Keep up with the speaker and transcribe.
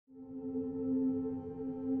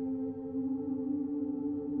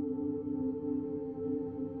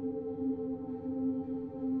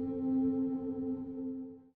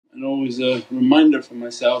always a reminder for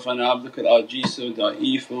myself, ana abduka al-ajizu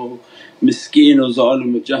da'ifu miskeenu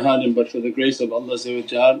zalimu jahadin, but for the grace of Allah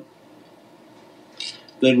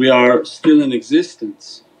that we are still in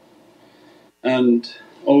existence. And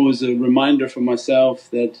always a reminder for myself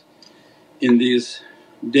that in these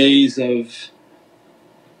days of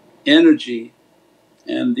energy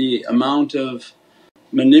and the amount of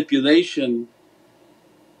manipulation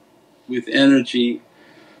with energy,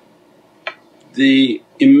 the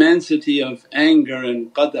immensity of anger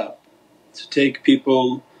and ghadab to take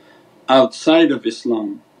people outside of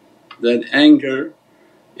Islam, that anger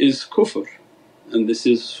is kufr, and this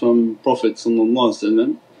is from Prophet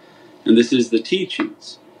and this is the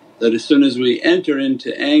teachings, that as soon as we enter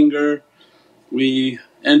into anger we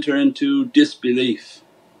enter into disbelief.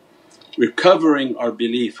 We're covering our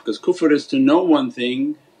belief, because kufr is to know one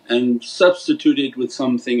thing and substitute it with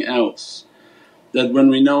something else. That when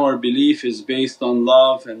we know our belief is based on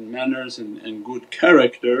love and manners and good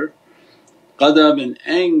character, ghadab and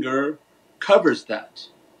anger covers that.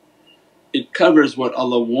 It covers what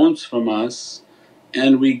Allah wants from us,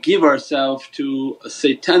 and we give ourselves to a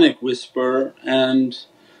satanic whisper and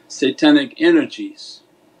satanic energies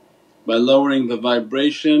by lowering the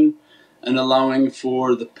vibration and allowing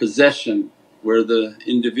for the possession, where the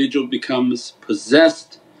individual becomes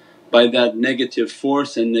possessed by that negative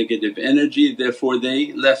force and negative energy. Therefore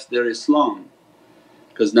they left their Islam,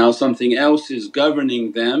 because now something else is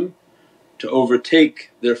governing them to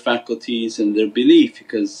overtake their faculties and their belief.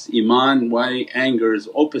 Because Iman, why anger is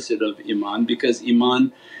opposite of Iman? Because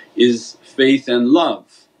Iman is faith and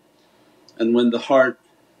love, and when the heart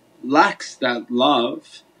lacks that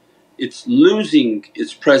love it's losing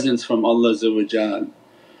its presence from Allah,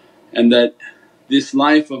 and that this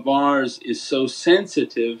life of ours is so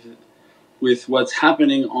sensitive with what's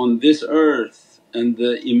happening on this earth and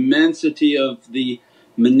the immensity of the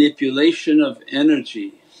manipulation of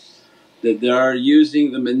energy, that they are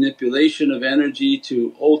using the manipulation of energy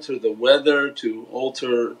to alter the weather, to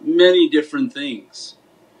alter many different things.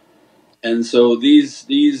 And so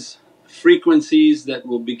these frequencies that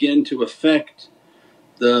will begin to affect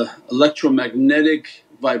the electromagnetic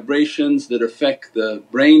vibrations, that affect the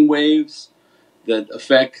brain waves, that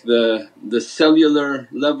affect the cellular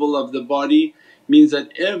level of the body, means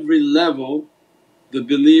that every level the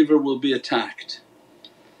believer will be attacked.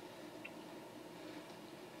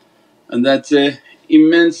 And that's a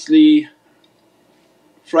immensely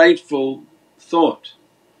frightful thought.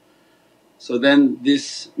 So then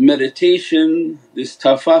this meditation, this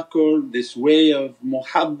tafakkur, this way of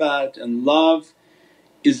muhabbat and love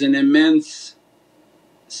is an immense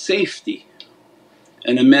safety,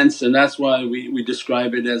 an immense, and that's why we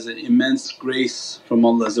describe it as an immense grace from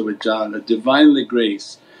Allah, a Divinely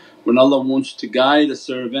grace. When Allah wants to guide a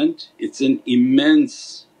servant, it's an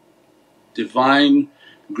immense divine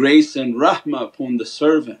grace and rahmah upon the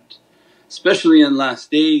servant, especially in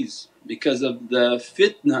last days because of the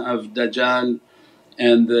fitna of Dajjal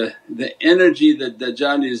and the energy that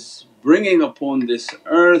Dajjal is bringing upon this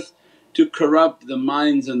earth to corrupt the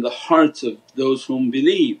minds and the hearts of those whom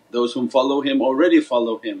believe. Those whom follow him already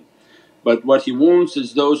follow him, but what he wants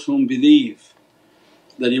is those whom believe,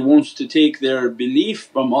 that he wants to take their belief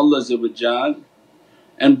from Allah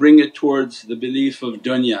and bring it towards the belief of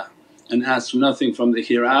dunya, and ask nothing from the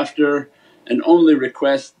hereafter and only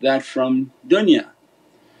request that from dunya.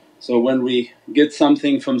 So when we get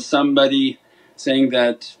something from somebody saying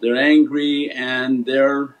that they're angry and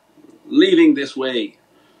they're leaving this way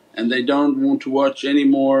and they don't want to watch any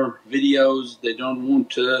more videos, they don't want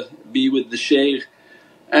to be with the shaykh,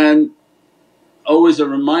 and always a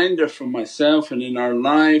reminder for myself and in our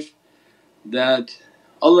life that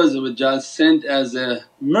Allah sent as a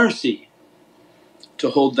mercy to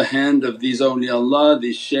hold the hand of these awliyaullah,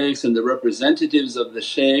 these shaykhs and the representatives of the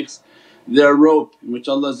shaykhs, their rope in which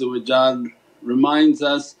Allah reminds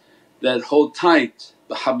us that hold tight,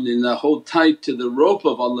 bihablillah, hold tight to the rope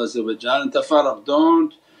of Allah and tafarraq,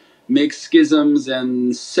 don't make schisms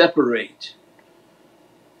and separate.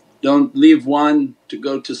 Don't leave one to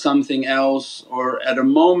go to something else, or at a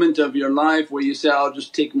moment of your life where you say, I'll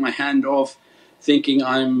just take my hand off thinking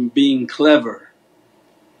I'm being clever.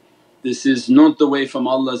 This is not the way from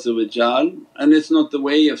Allah and it's not the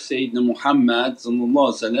way of Sayyidina Muhammad.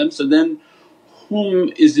 So then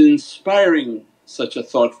whom is inspiring such a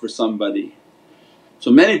thought for somebody?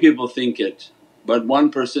 So many people think it, but one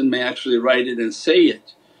person may actually write it and say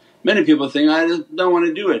it. Many people think, I don't want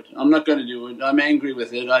to do it, I'm not going to do it, I'm angry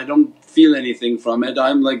with it, I don't feel anything from it,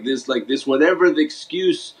 I'm like this, whatever the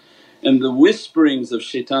excuse and the whisperings of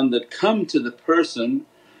shaitan that come to the person,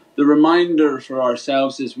 The reminder for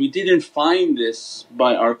ourselves is we didn't find this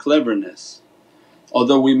by our cleverness,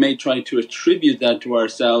 although we may try to attribute that to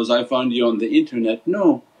ourselves, I found you on the internet,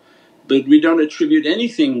 no. But we don't attribute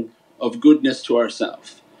anything of goodness to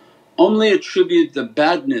ourselves, only attribute the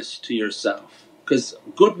badness to yourself, because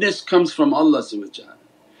goodness comes from Allah,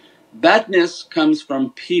 badness comes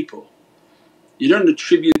from people. You don't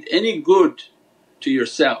attribute any good to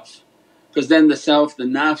yourself, because then the self, the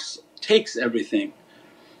nafs takes everything.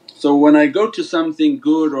 So when I go to something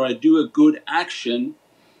good or I do a good action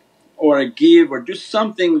or I give or do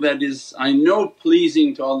something that is I know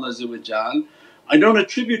pleasing to Allah, I don't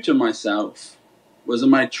attribute to myself. Was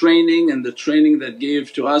my training and the training that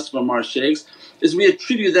gave to us from our shaykhs is we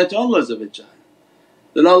attribute that to Allah,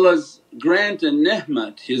 that Allah's grant and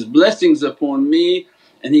ni'mat, His blessings upon me,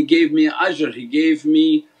 and He gave me ajr, He gave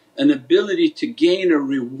me an ability to gain a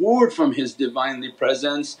reward from His Divinely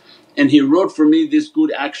Presence, and He wrote for me this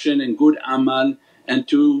good action and good amal and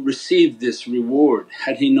to receive this reward.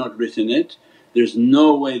 Had He not written it, there's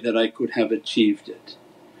no way that I could have achieved it.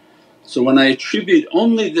 So when I attribute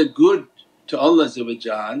only the good to Allah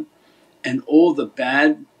and all the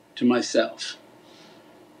bad to myself,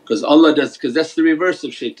 because Allah does, because that's the reverse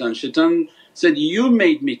of shaitan. Shaitan said, you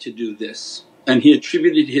made me to do this, and he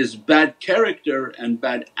attributed his bad character and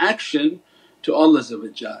bad action to Allah.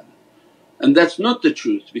 And that's not the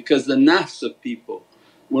truth, because the nafs of people,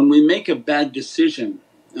 when we make a bad decision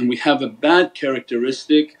and we have a bad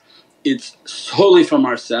characteristic, it's solely from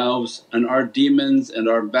ourselves and our demons and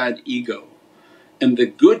our bad ego, and the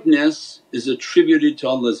goodness is attributed to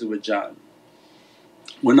Allah.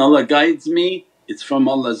 When Allah guides me, it's from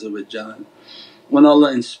Allah. When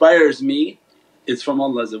Allah inspires me, it's from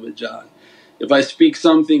Allah. If I speak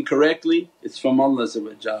something correctly, it's from Allah.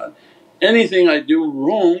 Anything I do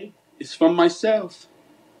wrong is from myself.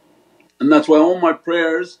 And that's why all my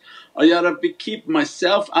prayers are, Ya Rabbi, keep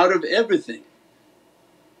myself out of everything.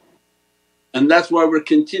 And that's why we're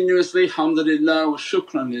continuously hamdulillah wa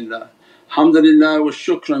shukran lillah, hamdulillah wa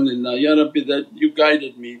shukran lillah. Ya Rabbi, that you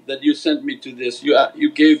guided me, that you sent me to this,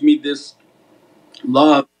 you gave me this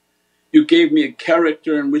love, you gave me a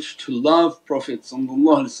character in which to love Prophet,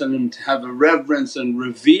 to have a reverence and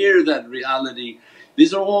revere that reality.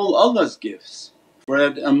 These are all Allah's gifts, for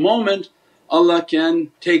at a moment Allah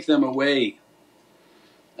can take them away,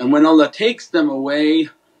 and when Allah takes them away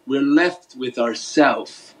we're left with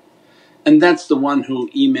ourself. And that's the one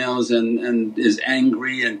who emails and is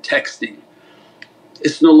angry and texting.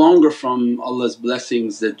 It's no longer from Allah's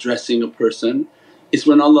blessings that dressing a person, it's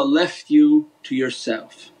when Allah left you to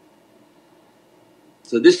yourself.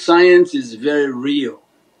 So this science is very real,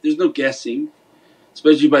 there's no guessing.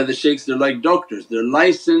 Especially by the shaykhs, they're like doctors, they're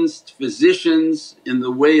licensed physicians in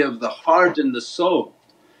the way of the heart and the soul.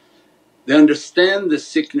 They understand the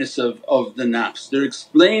sickness of the nafs, they're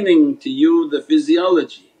explaining to you the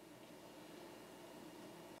physiology.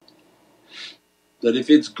 That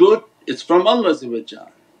if it's good, it's from Allah.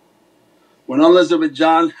 When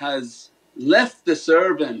Allah has left the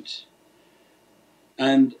servant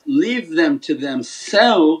and leave them to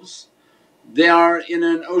themselves, they are in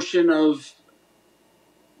an ocean of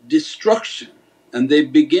destruction and they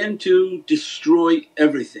begin to destroy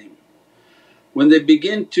everything. When they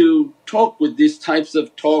begin to talk with these types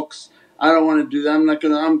of talks, I don't want to do that,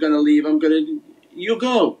 I'm gonna leave, you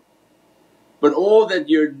go. But all that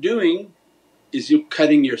you're doing is you're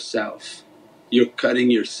cutting yourself, you're cutting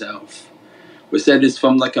yourself. We said it's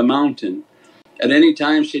from like a mountain. At any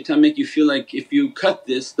time shaitan make you feel like if you cut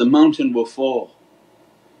this the mountain will fall,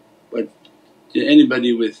 but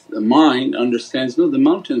anybody with a mind understands, no, the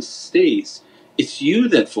mountain stays, it's you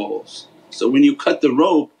that falls. So when you cut the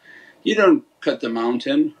rope, you don't cut the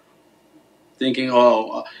mountain thinking,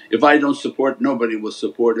 oh if I don't support nobody will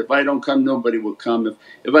support, if I don't come nobody will come,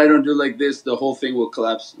 if I don't do like this the whole thing will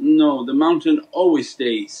collapse. No, the mountain always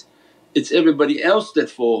stays, it's everybody else that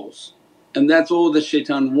falls. And that's all the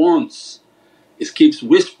shaitan wants, is keeps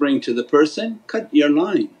whispering to the person, cut your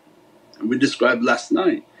line. And we described last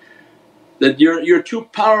night that you're too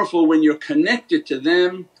powerful when you're connected to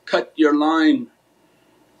them, cut your line,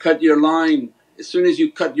 cut your line. As soon as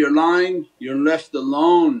you cut your line you're left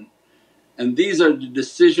alone. And these are the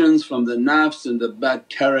decisions from the nafs and the bad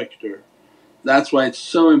character. That's why it's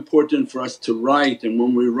so important for us to write, and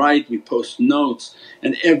when we write we post notes,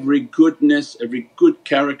 and every goodness, every good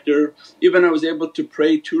character. Even I was able to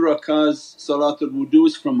pray 2 rakahs salatul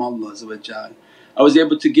wudus from Allah. I was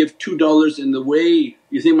able to give $2 in the way.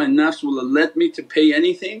 You think my nafs will let me to pay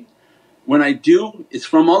anything? When I do, it's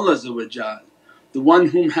from Allah. The one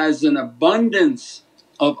whom has an abundance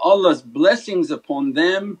of Allah's blessings upon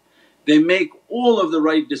them, they make all of the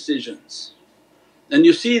right decisions. And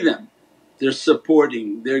you see them, they're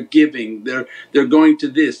supporting, they're giving, they're going to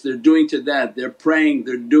this, they're doing to that, they're praying,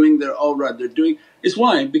 they're doing their awrah, they're doing… It's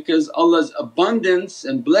why? Because Allah's abundance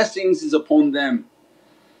and blessings is upon them.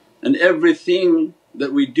 And everything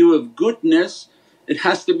that we do of goodness, it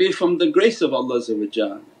has to be from the grace of Allah.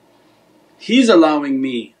 He's allowing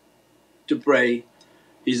me to pray,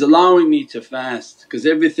 He's allowing me to fast, because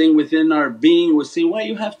everything within our being was saying, why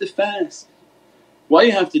you have to fast? Why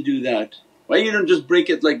you have to do that? Why you don't just break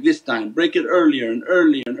it like this time, break it earlier and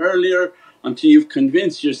earlier and earlier until you've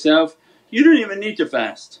convinced yourself you don't even need to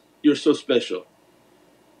fast, you're so special.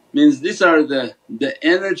 Means these are the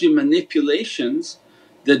energy manipulations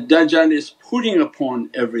that Dajjal is putting upon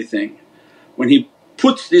everything. When he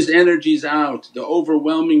puts these energies out, the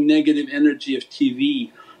overwhelming negative energy of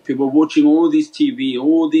TV, people watching all these TV,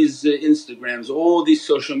 all these Instagrams, all these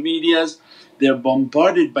social medias, they're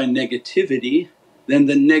bombarded by negativity. Then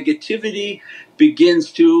the negativity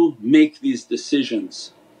begins to make these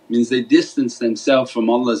decisions, means they distance themselves from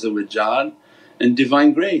Allah and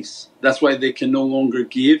Divine grace. That's why they can no longer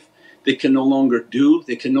give, they can no longer do,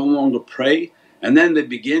 they can no longer pray, and then they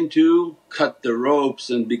begin to cut the ropes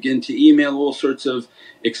and begin to email all sorts of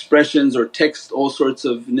expressions or text all sorts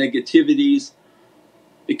of negativities,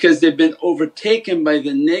 because they've been overtaken by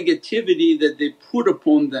the negativity that they put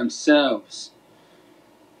upon themselves.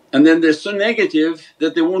 And then they're so negative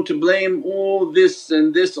that they want to blame all this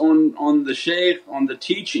and this on the shaykh, on the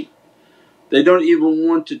teaching. They don't even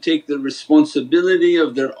want to take the responsibility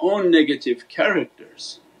of their own negative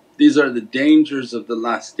characters. These are the dangers of the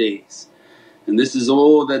last days. And this is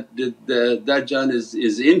all that the Dajjal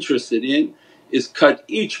is interested in, is cut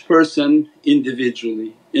each person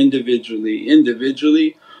individually,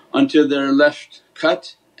 individually until they're left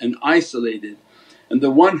cut and isolated. And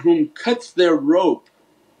the one whom cuts their rope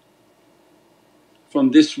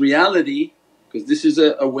from this reality, because this is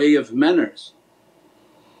a way of manners.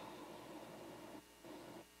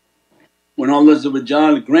 When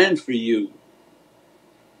Allah grant for you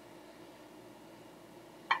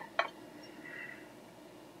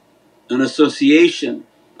an association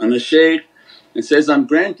and a shaykh and says, I'm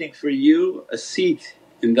granting for you a seat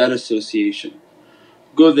in that association,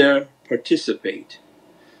 go there, participate.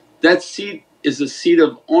 That seat is a seat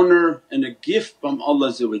of honour and a gift from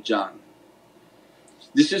Allah.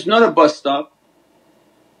 This is not a bus stop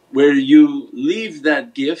where you leave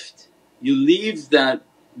that gift, you leave that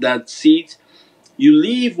seat, you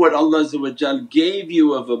leave what Allah gave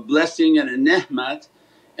you of a blessing and a ni'mat,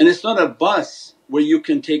 and it's not a bus where you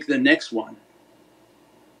can take the next one.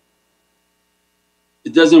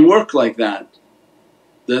 It doesn't work like that.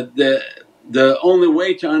 The only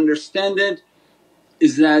way to understand it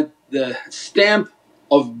is that the stamp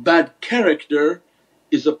of bad character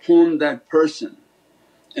is upon that person,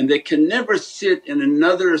 and they can never sit in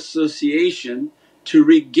another association to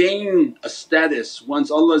regain a status once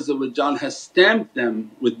Allah has stamped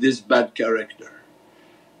them with this bad character.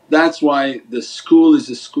 That's why the school is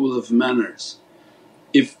a school of manners.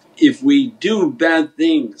 If we do bad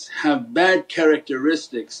things, have bad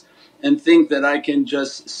characteristics and think that I can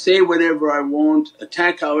just say whatever I want,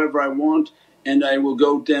 attack however I want, and I will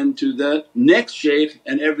go then to the next shaykh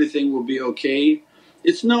and everything will be okay,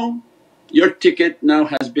 it's no. Your ticket now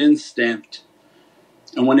has been stamped,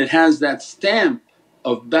 and when it has that stamp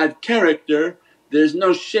of bad character, there's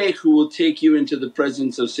no shaykh who will take you into the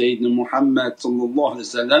presence of Sayyidina Muhammad,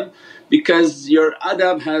 because your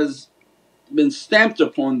adab has been stamped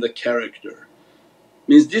upon the character.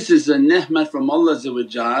 Means this is a ni'mat from Allah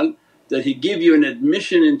that He give you an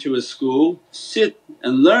admission into a school, sit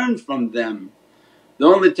and learn from them. The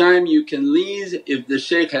only time you can leave if the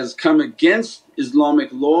shaykh has come against Islamic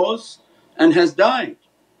laws and has died,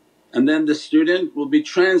 and then the student will be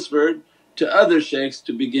transferred to other shaykhs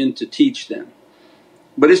to begin to teach them.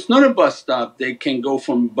 But it's not a bus stop, they can go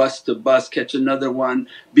from bus to bus, catch another one,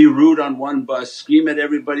 be rude on one bus, scream at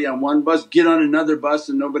everybody on one bus, get on another bus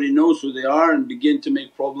and nobody knows who they are and begin to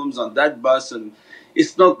make problems on that bus. And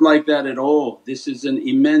it's not like that at all. This is an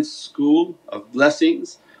immense school of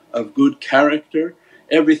blessings, of good character.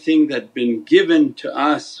 Everything that's been given to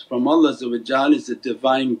us from Allah is a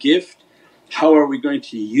divine gift. How are we going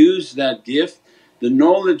to use that gift? The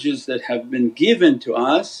knowledges that have been given to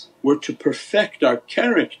us were to perfect our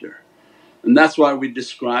character, and that's why we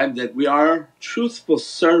describe that we are truthful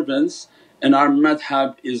servants, and our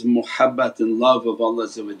madhab is muhabbat and love of Allah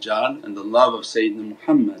and the love of Sayyidina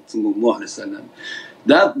Muhammad.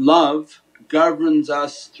 That love governs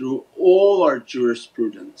us through all our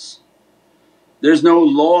jurisprudence. There's no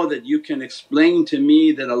law that you can explain to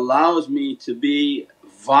me that allows me to be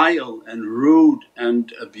vile and rude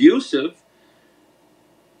and abusive,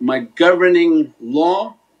 my governing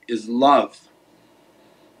law is love.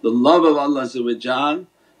 The love of Allah, the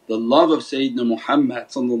love of Sayyidina Muhammad,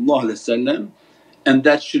 and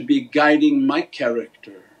that should be guiding my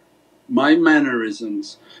character, my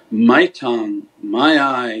mannerisms, my tongue, my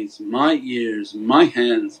eyes, my ears, my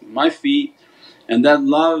hands, my feet, and that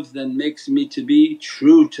love then makes me to be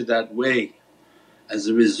true to that way. As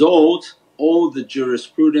a result, all the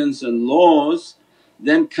jurisprudence and laws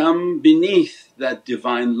then come beneath that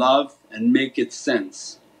divine love and make it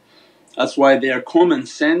sense. That's why they are common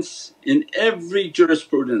sense in every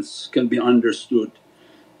jurisprudence can be understood,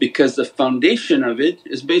 because the foundation of it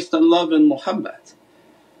is based on love and muhabbat.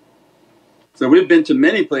 So we've been to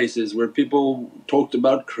many places where people talked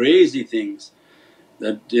about crazy things,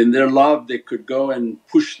 that in their love they could go and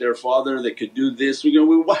push their father, they could do this.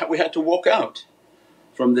 We had to walk out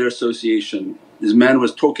from their association. This man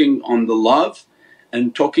was talking on the love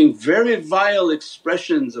and talking very vile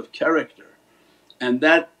expressions of character, and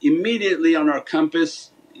that immediately on our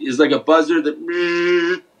compass is like a buzzer that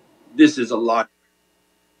this is a liar,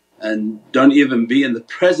 and don't even be in the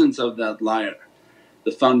presence of that liar.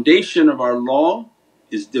 The foundation of our law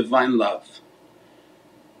is divine love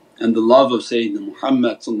and the love of Sayyidina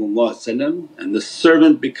Muhammad, and the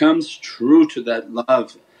servant becomes true to that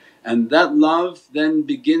love, and that love then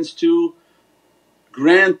begins to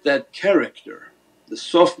grant that character, the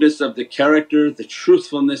softness of the character, the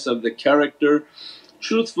truthfulness of the character,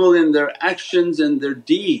 truthful in their actions and their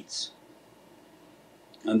deeds.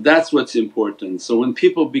 And that's what's important. So when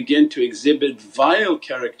people begin to exhibit vile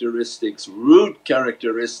characteristics, rude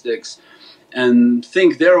characteristics, and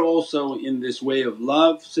think they're also in this way of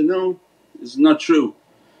love, say, no, it's not true.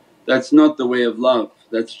 That's not the way of love,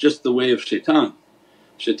 that's just the way of shaitan.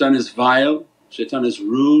 Shaitan is vile, shaitan is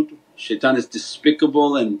rude, shaitan is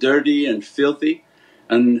despicable and dirty and filthy,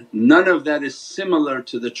 and none of that is similar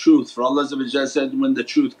to the truth. For Allah said, when the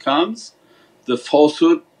truth comes, the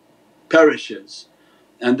falsehood perishes,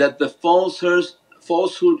 and that the falsehood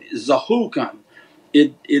zahukan,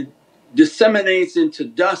 it disseminates into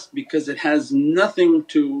dust because it has nothing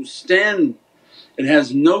to stand, it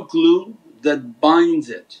has no glue that binds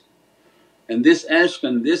it. And this ishq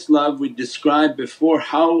and this love we described before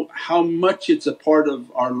how much it's a part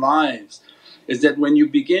of our lives, is that when you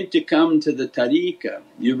begin to come to the tariqah,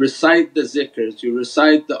 you recite the zikrs, you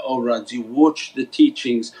recite the awrads, you watch the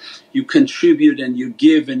teachings, you contribute and you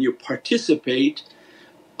give and you participate,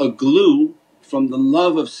 a glue from the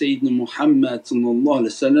love of Sayyidina Muhammad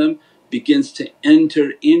begins to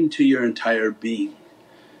enter into your entire being.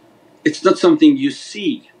 It's not something you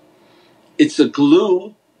see, it's a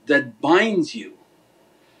glue that binds you.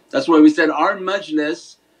 That's why we said our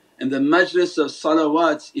majlis and the majlis of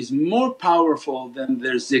salawats is more powerful than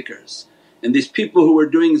their zikrs. And these people who were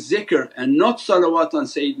doing zikr and not salawat on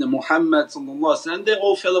Sayyidina Muhammad, they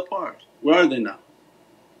all fell apart. Where are they now?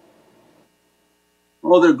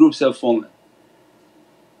 All their groups have fallen.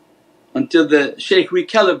 Until the shaykh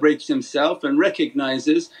recalibrates himself and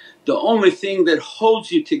recognizes the only thing that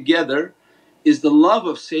holds you together is the love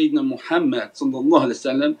of Sayyidina Muhammad.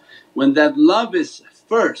 When that love is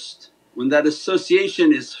first, when that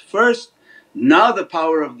association is first, now the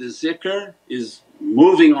power of the zikr is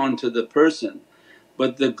moving on to the person.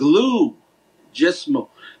 But the glue, jismu,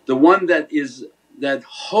 the one that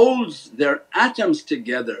holds their atoms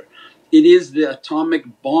together, it is the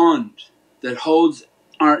atomic bond that holds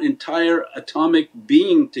our entire atomic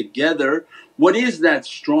being together. What is that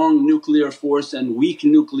strong nuclear force and weak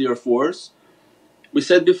nuclear force? We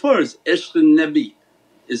said before, is ishq al-Nabi,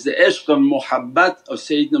 is the ishq of muhabbat of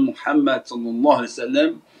Sayyidina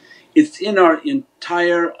Muhammad. It's in our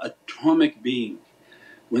entire atomic being.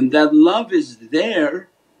 When that love is there,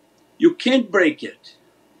 you can't break it,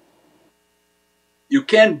 you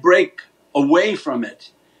can't break away from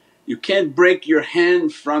it, you can't break your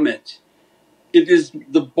hand from it. It is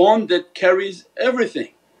the bond that carries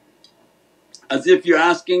everything, as if you're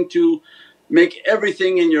asking to make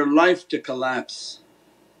everything in your life to collapse.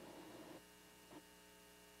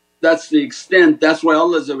 That's the extent. That's why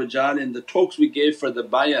Allah in the talks we gave for the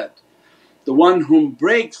bayat, the one whom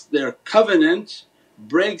breaks their covenant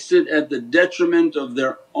breaks it at the detriment of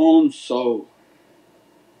their own soul,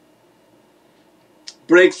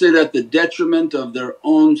 breaks it at the detriment of their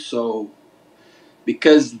own soul.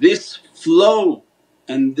 Because this flow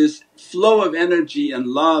and this flow of energy and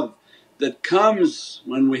love that comes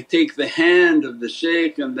when we take the hand of the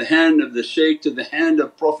shaykh and the hand of the shaykh to the hand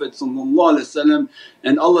of Prophet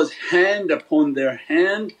and Allah's hand upon their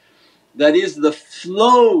hand, that is the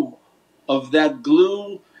flow of that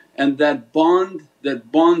glue and that bond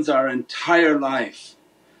that bonds our entire life,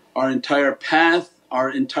 our entire path, our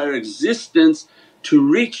entire existence to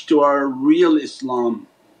reach to our real Islam.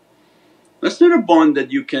 That's not a bond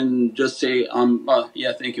that you can just say,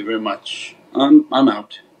 yeah thank you very much, I'm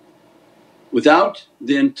out, without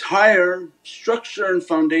the entire structure and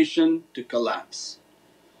foundation to collapse.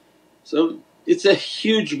 So it's a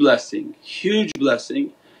huge blessing, huge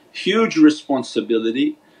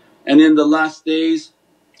responsibility, and in the last days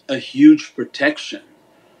a huge protection.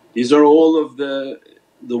 These are all of the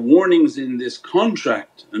warnings in this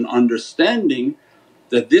contract, and understanding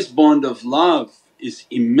that this bond of love is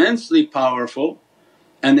immensely powerful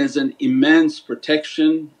and is an immense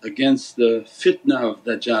protection against the fitna of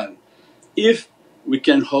Dajjal. If we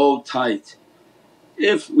can hold tight,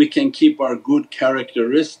 if we can keep our good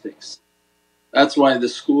characteristics. That's why the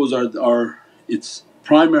schools its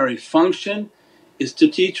primary function is to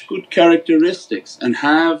teach good characteristics and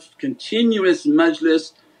have continuous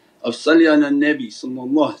majlis of Salli ala Nabi.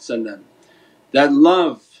 That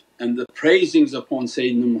love and the praisings upon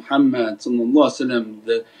Sayyidina Muhammad,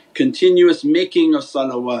 the continuous making of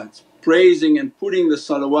salawats, praising and putting the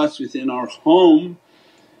salawats within our home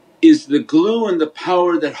is the glue and the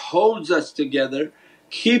power that holds us together,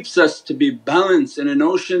 keeps us to be balanced in an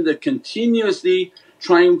ocean that continuously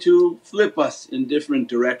trying to flip us in different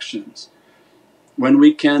directions. When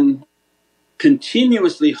we can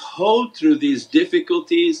continuously hold through these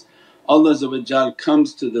difficulties, Allah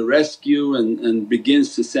comes to the rescue and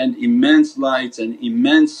begins to send immense lights and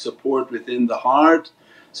immense support within the heart,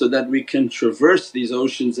 so that we can traverse these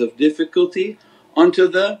oceans of difficulty onto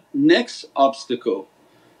the next obstacle.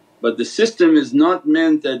 But the system is not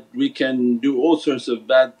meant that we can do all sorts of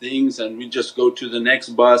bad things and we just go to the next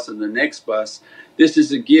bus and the next bus. This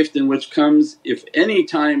is a gift in which comes, if any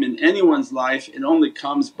time in anyone's life, it only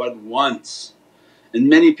comes but once, and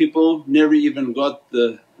many people never even got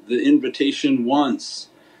the invitation once.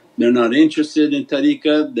 They're not interested in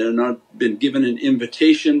tariqah, they're not been given an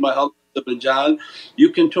invitation by Allah. You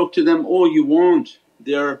can talk to them all you want,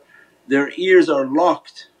 their ears are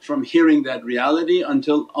locked from hearing that reality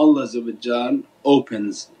until Allah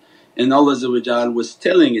opens. And Allah was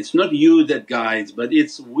telling, it's not you that guides but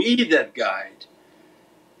it's we that guide.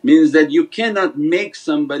 Means that you cannot make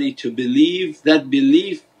somebody to believe, that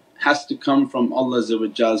belief has to come from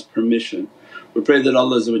Allah's permission. We pray that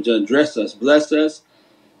Allah dress us, bless us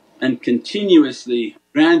and continuously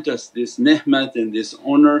grant us this ni'mat and this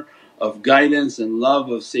honour of guidance and love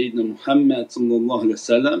of Sayyidina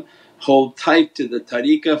Muhammad. Hold tight to the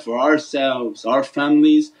tariqah for ourselves, our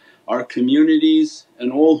families, our communities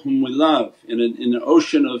and all whom we love in an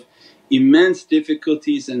ocean of immense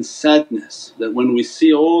difficulties and sadness, that when we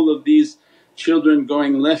see all of these children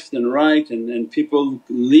going left and right and people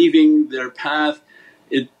leaving their path,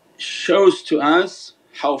 it shows to us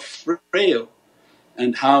how frail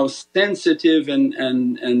and how sensitive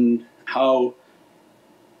and how,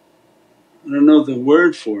 I don't know the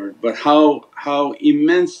word for it, but how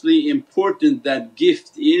immensely important that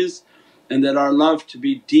gift is, and that our love to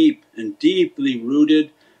be deep and deeply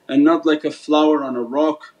rooted and not like a flower on a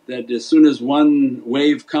rock that as soon as one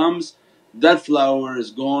wave comes that flower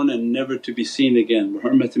is gone and never to be seen again. Bi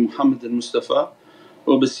hurmati Muhammadan Mustafa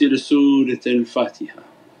wa bi siri Surat al-Fatiha.